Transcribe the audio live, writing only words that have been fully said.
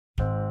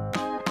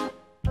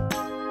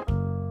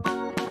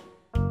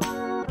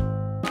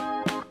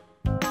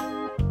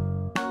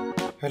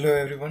Hello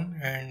everyone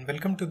and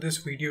welcome to this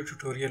video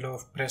tutorial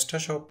of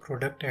Prestashop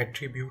Product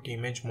Attribute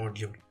Image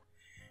module.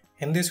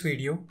 In this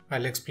video,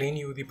 I'll explain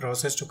you the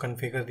process to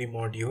configure the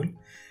module,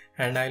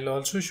 and I'll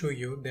also show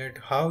you that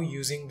how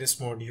using this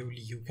module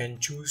you can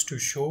choose to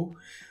show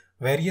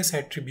various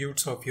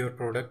attributes of your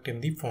product in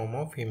the form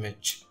of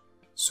image.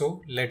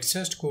 So let's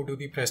just go to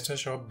the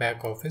Prestashop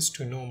back office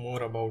to know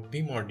more about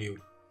the module.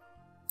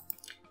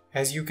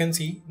 As you can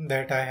see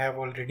that I have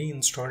already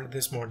installed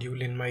this module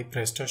in my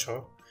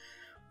Prestashop.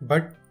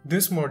 But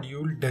this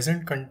module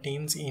doesn't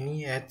contain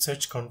any as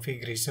such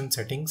configuration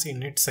settings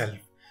in itself.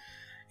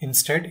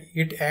 Instead,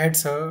 it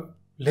adds a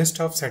list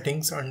of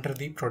settings under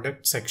the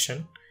product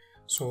section.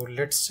 So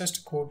let's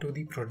just go to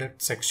the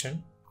product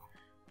section.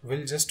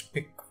 We'll just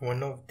pick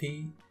one of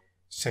the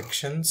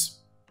sections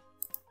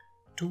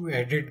to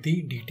edit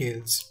the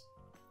details.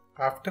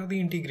 After the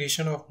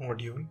integration of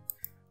module,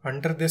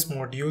 under this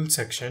module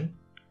section,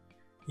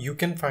 you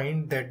can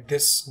find that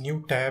this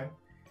new tab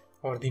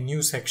or the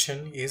new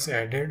section is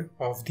added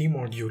of the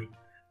module,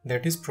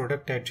 that is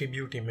product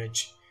attribute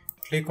image.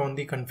 Click on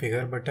the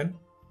configure button.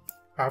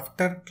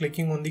 After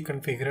clicking on the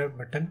configure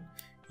button,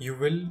 you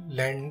will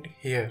land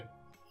here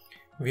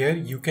where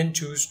you can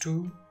choose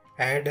to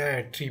add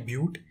an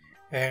attribute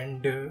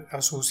and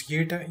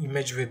associate an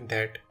image with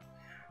that.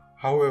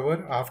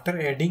 However, after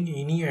adding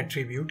any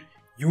attribute,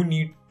 you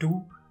need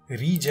to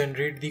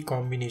regenerate the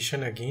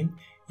combination again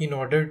in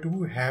order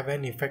to have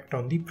an effect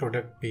on the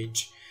product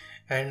page,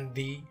 and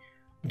the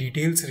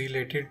details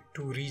related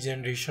to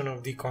regeneration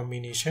of the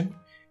combination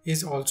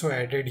is also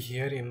added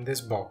here in this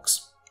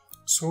box.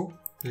 So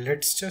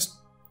let's just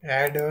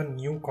add a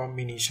new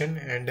combination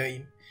and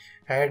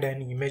add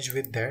an image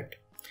with that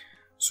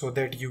so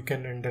that you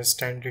can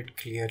understand it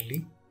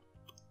clearly.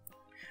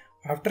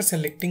 After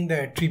selecting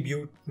the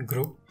attribute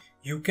group,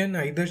 you can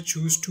either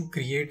choose to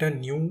create a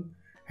new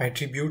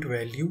attribute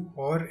value,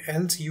 or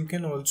else you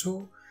can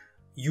also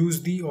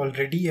use the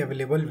already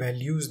available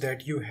values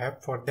that you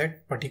have for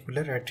that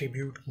particular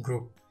attribute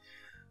group.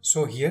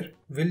 So here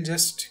we'll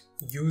just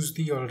use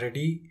the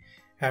already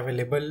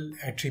available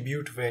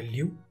attribute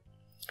value.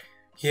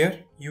 Here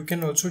you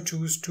can also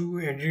choose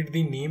to edit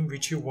the name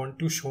which you want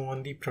to show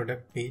on the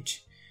product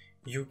page.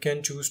 You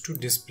can choose to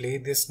display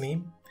this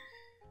name.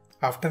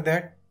 After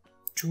that,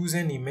 choose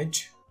an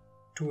image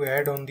to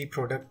add on the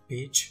product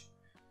page.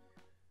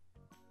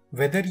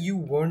 Whether you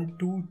want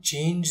to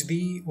change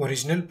the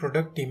original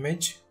product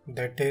image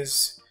that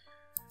is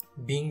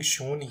being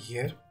shown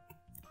here,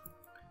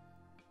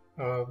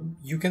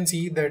 you can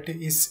see that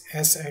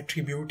S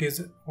attribute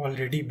is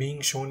already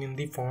being shown in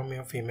the form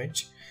of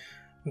image.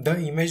 The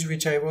image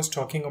which I was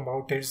talking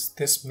about is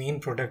this main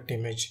product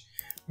image.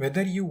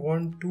 Whether you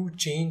want to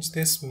change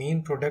this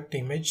main product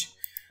image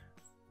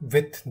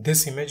with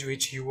this image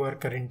which you are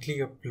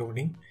currently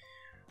uploading,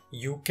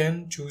 you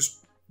can choose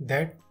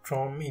that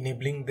from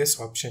enabling this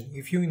option.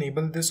 If you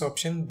enable this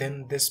option,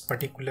 then this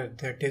particular,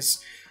 that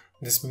is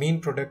this main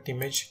product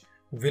image,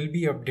 will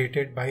be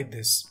updated by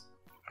this.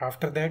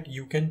 After that,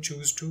 you can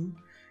choose to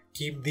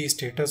keep the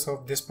status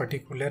of this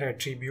particular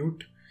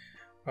attribute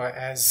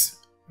as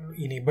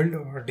enabled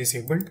or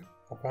disabled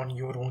upon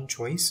your own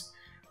choice.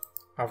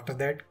 After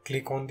that,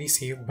 click on the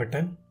save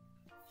button.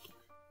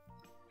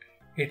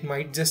 It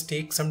might just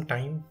take some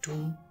time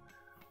to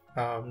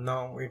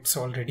now it's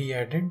already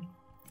added.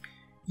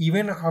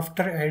 Even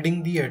after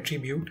adding the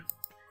attribute,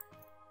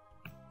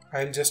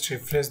 I'll just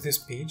refresh this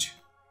page.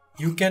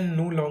 You can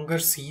no longer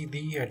see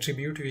the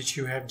attribute which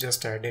you have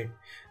just added,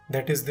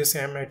 that is this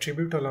M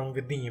attribute along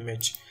with the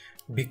image,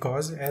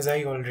 because as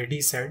I already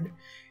said,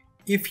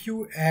 if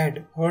you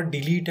add or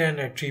delete an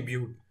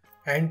attribute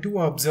and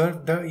to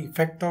observe the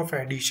effect of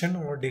addition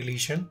or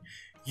deletion,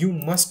 you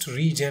must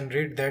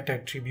regenerate that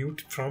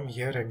attribute from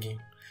here again.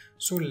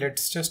 So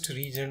let's just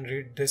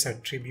regenerate this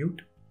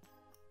attribute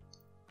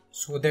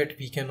so that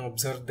we can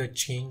observe the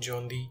change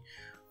on the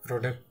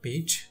product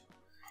page.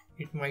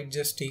 It might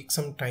just take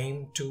some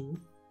time to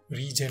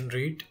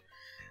regenerate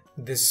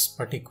this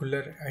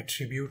particular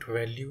attribute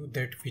value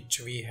that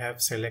which we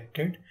have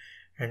selected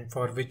and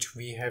for which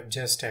we have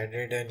just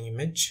added an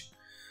image.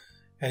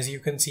 As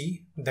you can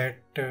see that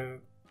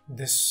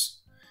this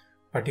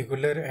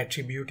particular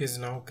attribute is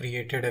now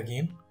created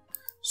again.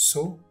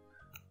 So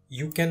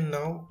you can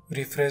now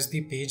refresh the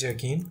page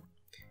again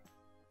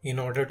in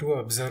order to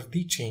observe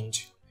the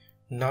change.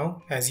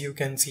 Now, as you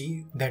can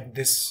see that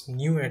this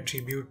new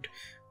attribute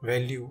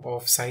value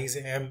of size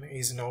M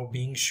is now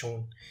being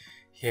shown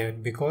here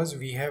because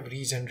we have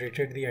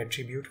regenerated the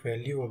attribute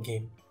value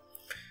again.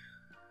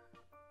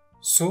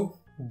 So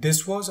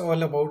this was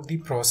all about the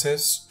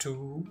process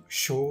to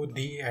show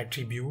the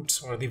attributes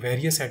or the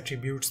various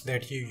attributes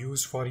that you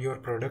use for your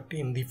product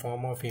in the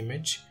form of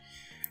image.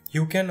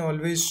 You can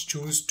always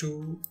choose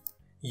to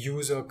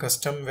use a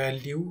custom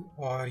value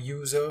or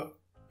use a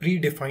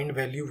predefined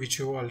value which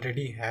you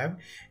already have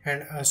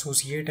and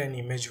associate an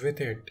image with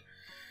it.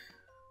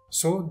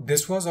 So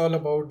this was all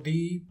about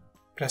the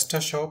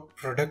Prestashop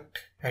Product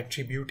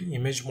Attribute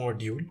Image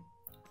module.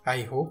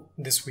 I hope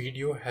this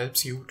video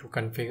helps you to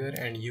configure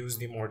and use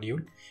the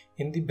module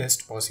in the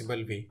best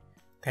possible way.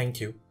 Thank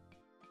you.